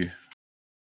actually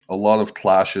a lot of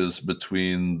clashes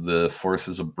between the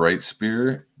forces of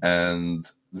Brightspear and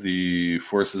the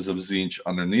forces of Tzeentch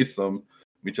underneath them,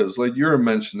 because like you were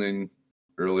mentioning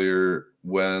earlier,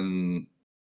 when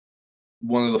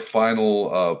one of the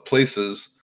final places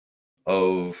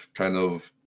of kind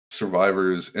of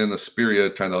survivors in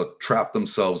Asperia kind of trapped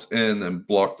themselves in and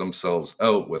blocked themselves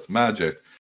out with magic,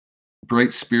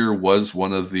 Brightspear was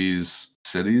one of these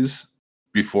cities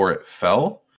before it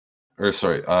fell. Or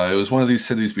sorry, it was one of these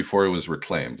cities before it was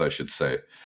reclaimed, I should say.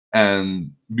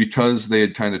 And because they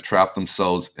had kind of trapped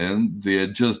themselves in, they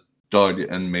had just dug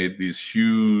and made these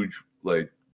huge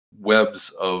like webs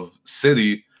of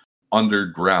city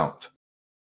underground.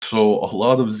 So a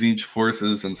lot of Tzeentch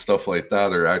forces and stuff like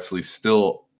that are actually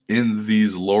still in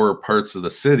these lower parts of the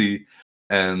city,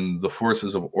 and the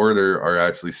forces of order are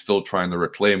actually still trying to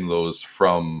reclaim those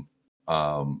from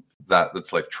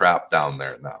that's like trapped down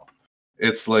there now.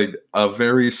 It's like a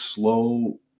very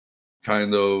slow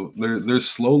kind of, they're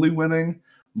slowly winning,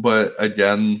 but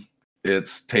again,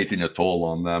 it's taking a toll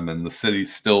on them, and the city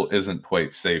still isn't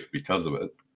quite safe because of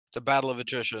it. The battle of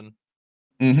attrition.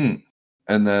 Mm-hmm.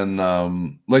 And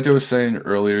then, like I was saying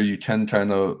earlier, you can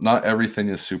kind of, not everything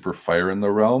is super fire in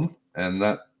the realm, and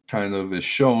that kind of is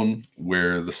shown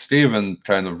where the Skaven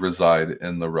kind of reside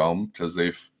in the realm, because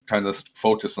they've kind of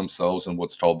focused themselves on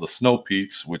what's called the Snow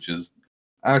Peaks, which is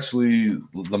actually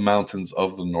the mountains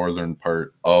of the northern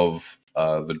part of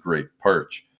the Great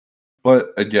Parch.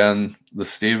 But again, the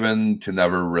Skaven can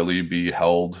never really be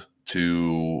held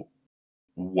to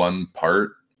one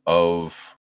part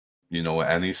of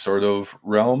any sort of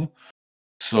realm.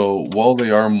 So while they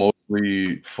are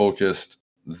mostly focused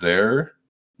there,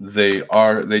 they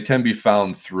can be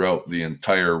found throughout the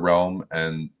entire realm,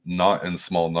 and not in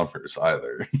small numbers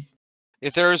either.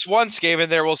 If there is one Skaven,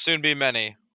 there will soon be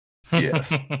many.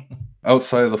 Yes.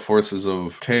 Outside of the forces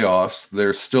of chaos,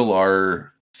 there still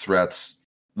are threats.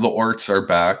 The orcs are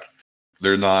back.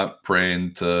 They're not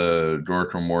praying to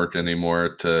Gorkamork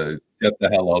anymore to get the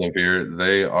hell out of here.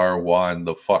 They are wanding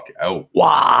the fuck out.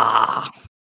 Wow.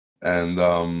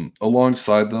 And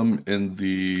alongside them in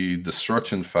the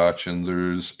Destruction faction,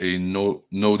 there's a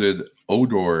noted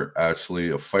Odor,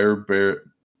 actually, a fire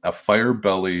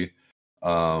belly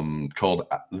called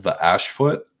the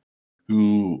Ashfoot,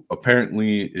 who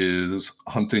apparently is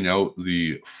hunting out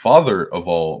the father of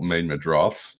all Main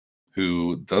Madroths,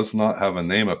 who does not have a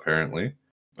name apparently,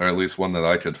 or at least one that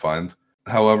I could find.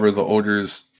 However, the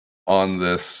Ogre's on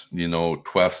this,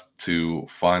 quest to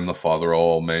find the father of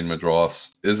all Main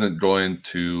Madroths isn't going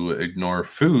to ignore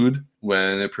food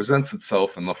when it presents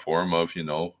itself in the form of,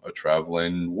 a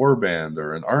traveling warband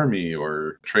or an army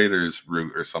or trader's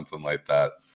route or something like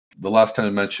that. The last kind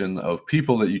of mention of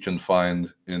people that you can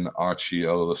find in Aqshy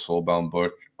out of the Soulbound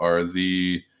book are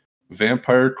the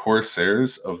vampire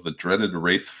corsairs of the dreaded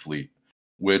Wraith Fleet,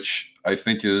 which I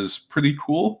think is pretty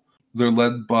cool. They're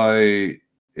led by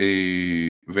a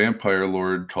vampire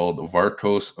lord called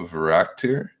Varkos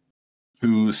Varaktir,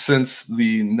 who, since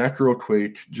the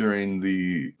Necroquake during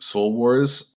the Soul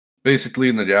Wars,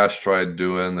 basically Nagash tried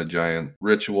doing the giant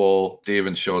ritual.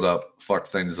 Daven showed up, fucked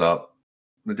things up.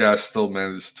 Nagash still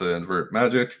managed to invert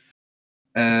magic,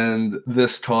 and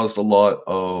this caused a lot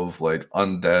of like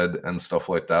undead and stuff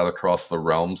like that across the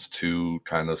realms to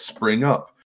kind of spring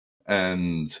up.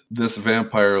 And this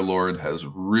vampire lord has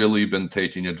really been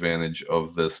taking advantage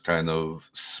of this kind of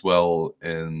swell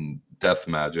in death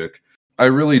magic. I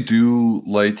really do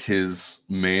like his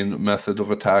main method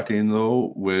of attacking,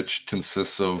 though, which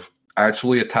consists of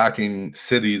actually attacking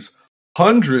cities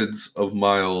hundreds of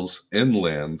miles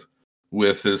inland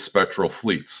with his spectral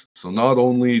fleets. So not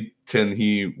only can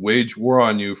he wage war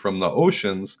on you from the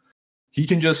oceans, he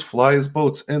can just fly his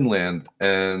boats inland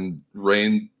and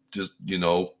rain just,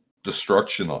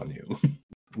 destruction on you.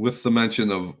 With the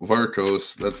mention of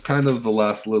Varkos, that's kind of the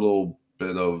last little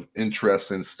bit of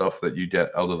interesting stuff that you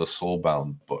get out of the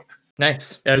Soulbound book.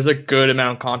 Nice. Yeah, there's a good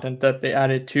amount of content that they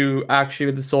added to actually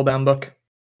with the Soulbound book.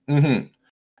 Mm-hmm.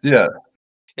 Yeah.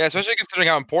 Yeah, especially considering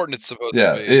how important it's supposed to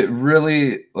Yeah, be. it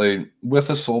really, like, with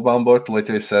the Soulbound book, like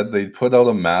I said, they put out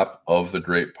a map of the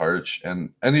Great Parch,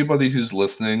 and anybody who's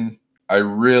listening, I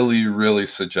really, really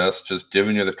suggest just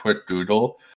giving it a quick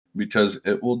Google, because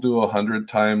it will do 100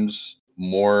 times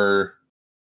more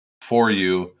for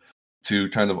you to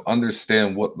kind of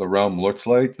understand what the realm looks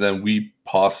like, then we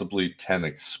possibly can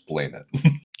explain it.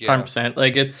 Yeah. 100%.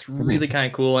 Like, it's really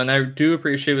kind of cool, and I do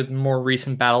appreciate with more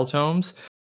recent battle tomes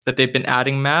that they've been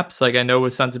adding maps. Like, I know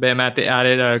with Sons of Bahamut they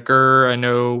added Gur. I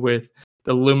know with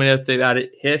the Lumineth they've added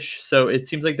Hish. So it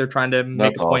seems like they're trying to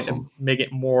make That's a point awesome. of make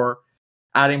it more,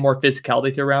 adding more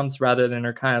physicality to realms rather than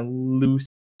their kind of loose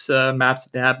maps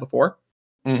that they had before.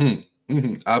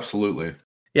 Absolutely.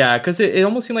 Yeah, because it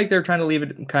almost seemed like they were trying to leave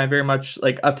it kind of very much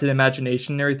like up to the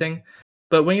imagination and everything.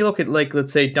 But when you look at, like,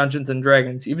 let's say Dungeons and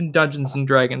Dragons, even Dungeons and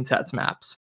Dragons has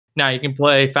maps. Now you can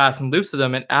play fast and loose to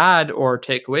them and add or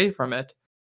take away from it.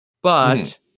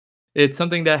 But it's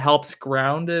something that helps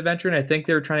ground the adventure, and I think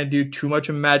they were trying to do too much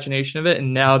imagination of it,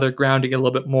 and now they're grounding it a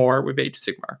little bit more with Age of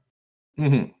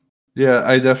Sigmar. Yeah,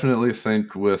 I definitely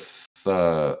think with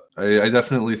I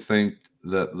definitely think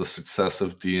that the success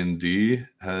of D&D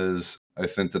has, I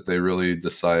think that they really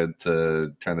decide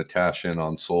to kind of cash in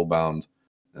on Soulbound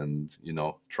and, you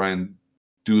know, try and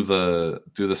do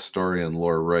the story and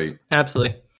lore right.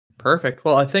 Absolutely. Perfect.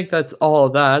 Well, I think that's all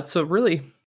of that. So really,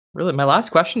 my last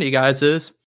question to you guys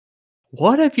is,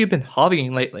 what have you been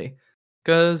hobbying lately?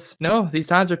 Because, no, these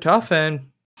times are tough, and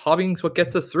hobbying's what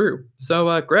gets us through.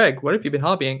 So, Greg, what have you been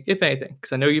hobbying, if anything?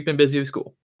 Because I know you've been busy with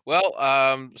school. Well,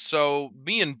 so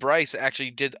me and Bryce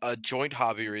actually did a joint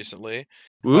hobby recently.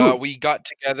 Ooh. We got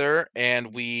together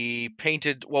and we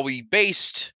painted. Well, we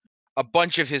based a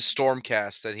bunch of his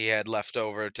Stormcast that he had left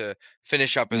over to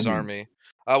finish up his army.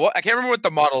 Well, I can't remember what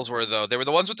the models were though. They were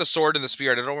the ones with the sword and the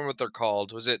spear. I don't remember what they're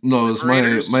called. Was it? No, it was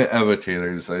Liberators? my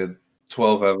evocators. I had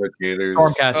 12 evocators.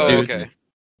 Stormcast Oh, dudes. okay.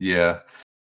 Yeah.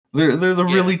 They're the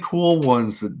Yeah. really cool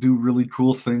ones that do really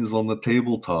cool things on the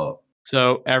tabletop.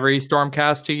 So every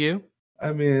Stormcast to you?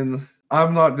 I mean,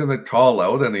 I'm not going to call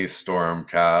out any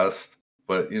Stormcast,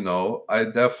 but, you know, I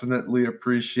definitely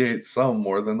appreciate some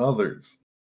more than others.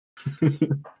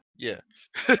 Yeah.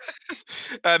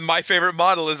 And my favorite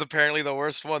model is apparently the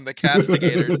worst one, the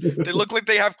Castigators. They look like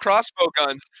they have crossbow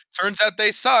guns. Turns out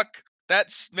they suck.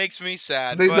 That makes me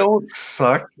sad. They but don't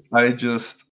suck.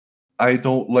 I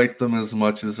don't like them as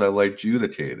much as I like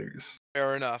Judicators.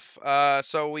 Fair enough.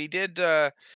 So we did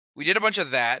a bunch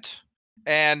of that,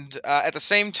 and at the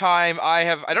same time, I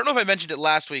don't know if I mentioned it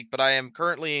last week, but I am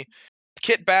currently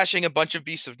kit bashing a bunch of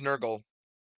Beasts of Nurgle.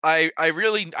 I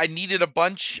needed a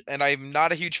bunch, and I'm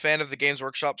not a huge fan of the Games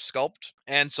Workshop sculpt,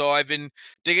 and so I've been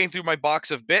digging through my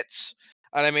box of bits,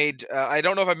 and I made I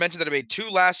don't know if I mentioned that I made 2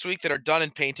 last week that are done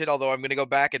and painted, although I'm gonna go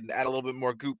back and add a little bit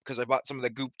more goop because I bought some of the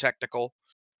goop technical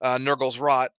Nurgle's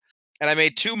Rot, and I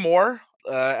made 2 more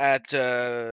at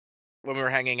when we were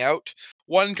hanging out.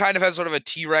 One kind of has sort of a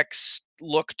T-Rex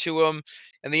look to him,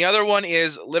 and the other one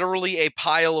is literally a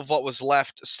pile of what was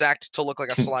left stacked to look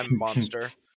like a slime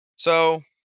monster. So,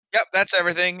 yep, that's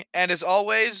everything. And as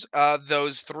always,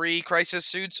 those 3 crisis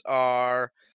suits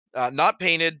are not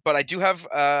painted, but I do have,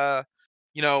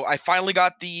 I finally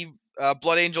got the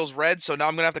Blood Angels red, so now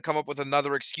I'm gonna have to come up with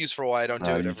another excuse for why I don't do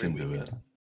it You every can week. do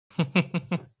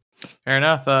it. Fair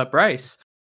enough. Bryce,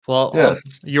 well, Yes.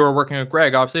 you were working with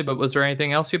Greg, obviously, but was there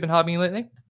anything else you've been hobbying lately?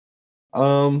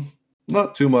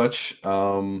 Not too much.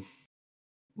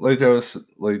 Like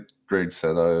Greg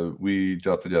said, we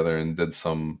got together and did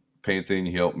some painting.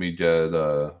 He helped me get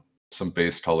some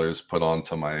base colors put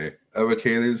onto my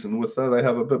evocators, and with that, I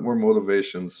have a bit more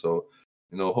motivation. So,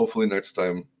 you know, hopefully next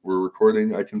time we're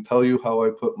recording, I can tell you how I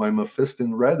put my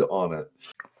Mephiston red on it.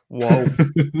 Whoa.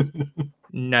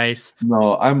 Nice.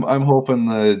 No, I'm hoping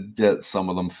to get some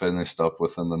of them finished up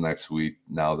within the next week.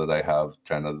 Now that I have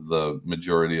kind of the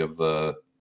majority of the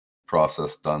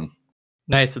process done.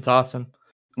 Nice. That's awesome.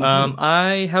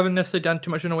 I haven't necessarily done too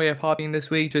much in the way of hobbying this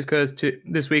week, just because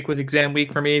this week was exam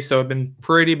week for me, so I've been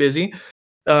pretty busy.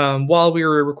 While we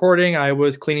were recording, I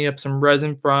was cleaning up some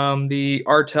resin from the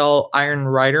Artel Iron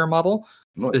Rider model.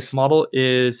 Nice. This model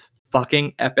is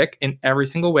fucking epic in every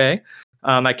single way.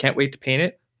 I can't wait to paint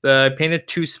it. I painted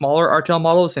 2 smaller Artel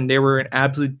models, and they were an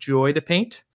absolute joy to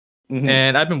paint.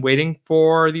 And I've been waiting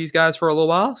for these guys for a little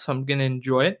while, so I'm going to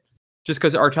enjoy it. Just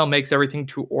because Artel makes everything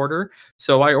to order.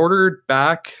 So I ordered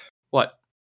back,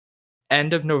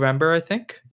 end of November, I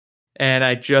think. And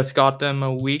I just got them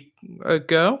a week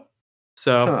ago.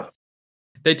 So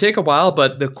they take a while,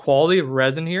 but the quality of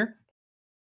resin here,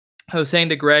 I was saying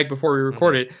to Greg before we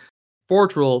recorded,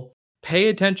 Forge Rule, pay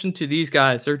attention to these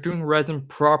guys. They're doing resin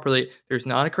properly. There's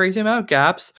not a crazy amount of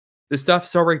gaps. This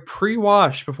stuff's already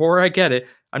pre-washed before I get it.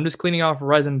 I'm just cleaning off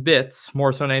resin bits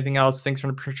more so than anything else, things from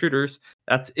the protruders.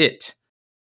 That's it.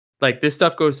 Like, this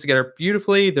stuff goes together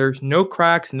beautifully. There's no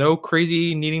cracks, no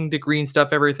crazy needing to green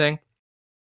stuff, everything.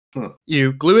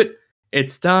 You glue it,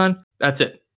 it's done. That's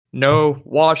it. No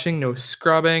washing, no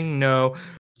scrubbing, no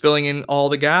filling in all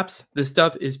the gaps. This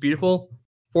stuff is beautiful.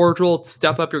 Forge will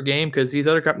step up your game because these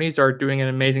other companies are doing an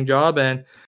amazing job, and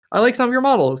I like some of your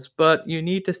models, but you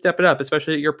need to step it up,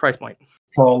 especially at your price point.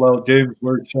 Call out Games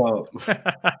Workshop.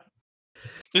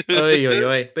 Oy, oy,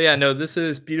 oy. But yeah, no, this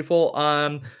is beautiful.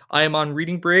 I am on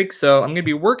reading break, so I'm gonna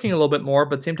be working a little bit more,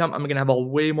 but at the same time, I'm gonna have a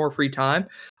way more free time.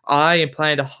 I am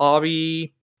planning to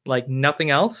hobby like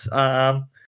nothing else.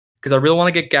 Because I really want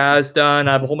to get gas done.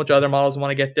 I have a whole bunch of other models I want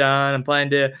to get done. I'm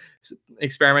planning to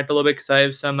experiment a little bit because I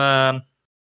have some.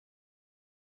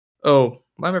 Oh,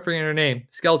 why am I forgetting her name?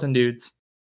 Skeleton dudes.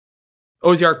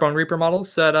 Ozark Bone Reaper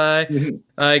models that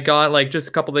I got like just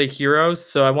a couple of the heroes.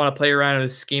 So I want to play around in a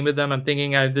scheme with them. I'm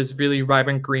thinking I have this really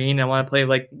vibrant green. I want to play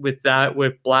like with that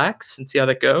with blacks and see how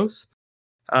that goes.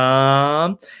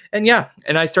 And yeah,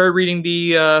 and I started reading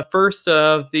the first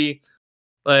of the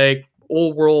like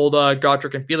old world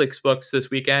Gotrek and Felix books this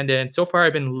weekend, and so far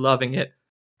I've been loving it.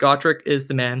 Gotrek is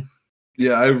the man.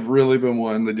 Yeah, I've really been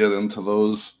wanting to get into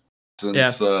those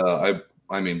since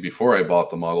I mean, before I bought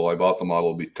the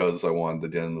model because I wanted to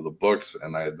get into the books,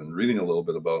 and I had been reading a little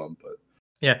bit about them. But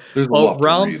yeah, there's a well, lot to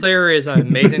Realm read. Slayer is an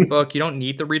amazing book. You don't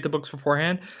need to read the books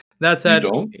beforehand. That said,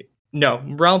 no,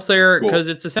 Realm Slayer because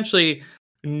it's essentially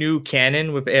new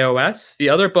canon with AOS. The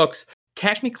other books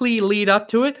technically lead up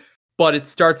to it, but it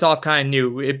starts off kind of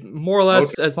new. It more or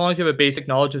less, as long as you have a basic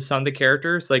knowledge of some of the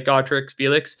characters, like Gotrek,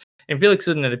 Felix, and Felix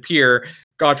doesn't appear.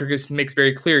 Gotrek makes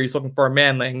very clear he's looking for a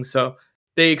manling, so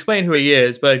they explain who he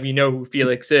is, but if you know who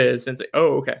Felix is, and say,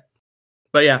 oh, okay.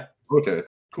 But yeah. Okay.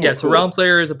 Cool, yeah, so Realm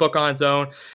Slayer is a book on its own,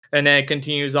 and then it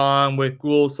continues on with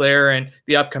Ghoul Slayer and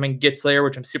the upcoming Git Slayer,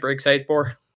 which I'm super excited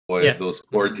for. Boy, those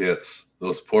poor Gits.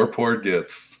 Those poor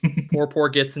Gits. Poor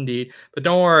Gits indeed. But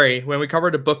don't worry, when we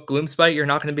cover the book Gloomspite, you're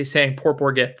not going to be saying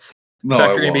poor Gits. No, in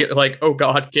fact, you're going to be like, oh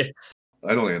god, Gits.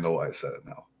 I don't even know why I said it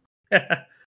now.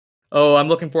 Oh, I'm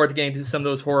looking forward to getting to some of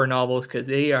those horror novels because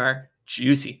they are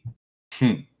juicy.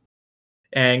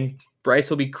 And Bryce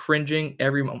will be cringing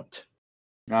every moment.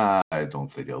 I don't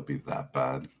think it'll be that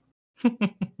bad.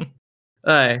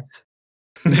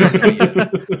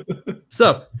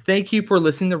 So, thank you for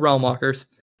listening to Realm Walkers.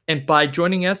 And by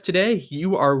joining us today,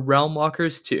 you are Realm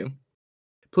Walkers too.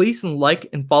 Please like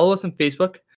and follow us on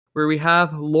Facebook, where we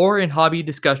have lore and hobby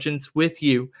discussions with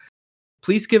you.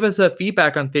 Please give us a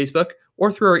feedback on Facebook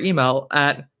or through our email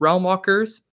at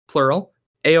realmwalkers, plural,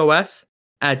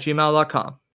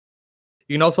 AOS@gmail.com.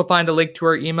 You can also find a link to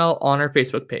our email on our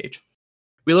Facebook page.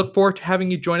 We look forward to having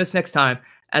you join us next time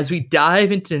as we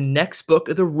dive into the next book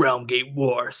of the Realmgate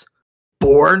Wars,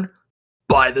 Born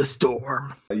by the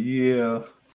Storm. Yeah.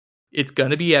 It's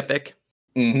gonna be epic.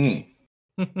 Mm-hmm.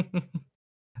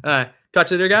 Talk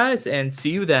to you there, guys, and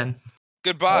see you then.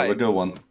 Goodbye. Have a good one.